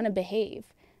don't want to behave.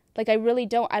 I really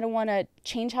don't. I don't want to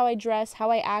change how I dress,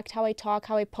 how I act, how I talk,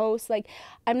 how I post.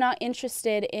 I'm not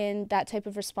interested in that type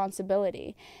of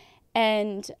responsibility.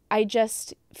 And I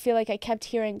just feel like I kept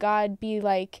hearing God be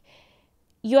like,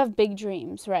 you have big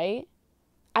dreams, right?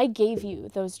 I gave you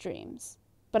those dreams.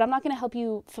 But I'm not going to help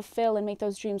you fulfill and make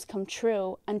those dreams come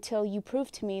true until you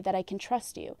prove to me that I can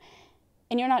trust you.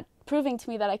 And you're not proving to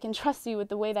me that I can trust you with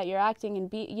the way that you're acting and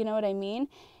be, you know what I mean?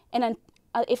 And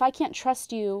if I can't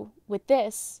trust you with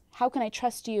this, how can I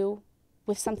trust you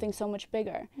with something so much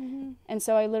bigger? And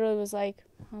so I literally was like,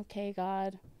 okay,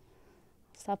 God,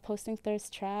 stop posting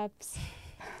thirst traps.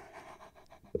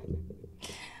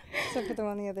 Except for the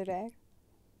one the other day.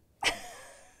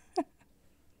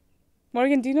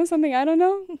 Morgan, do you know something I don't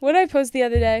know? What did I post the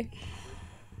other day?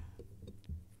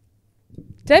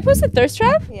 Did I post a thirst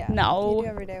trap? Yeah. No. You do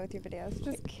every day with your videos.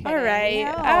 Just kidding. All right.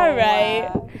 No. All right.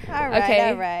 Okay,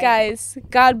 all right. guys,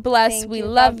 God bless. Thank we you.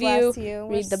 love God you. bless you. Read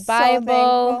We're the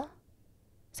Bible. So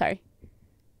Sorry.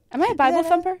 Am I a Bible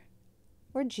thumper?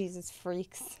 We're Jesus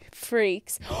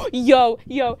freaks. Yo,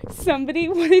 somebody,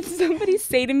 what did somebody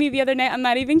say to me the other night? I'm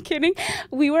not even kidding.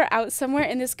 We were out somewhere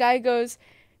and this guy goes,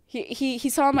 he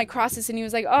saw my crosses and he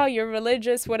was like, oh, you're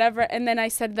religious, whatever. And then I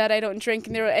said that I don't drink.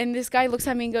 And this guy looks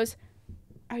at me and goes,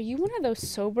 are you one of those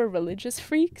sober religious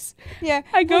freaks? Yeah.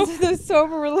 I go- those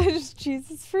sober religious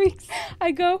Jesus freaks.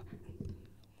 I go,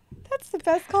 That's the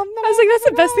best compliment. I was like, that's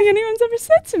the best thing anyone's ever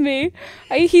said to me.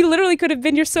 He literally could have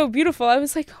been, you're so beautiful. I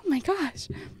was like, oh my gosh.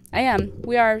 I am.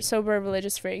 We are sober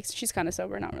religious freaks. She's kind of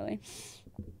sober, not really.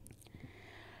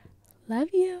 Love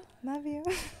you. Love you.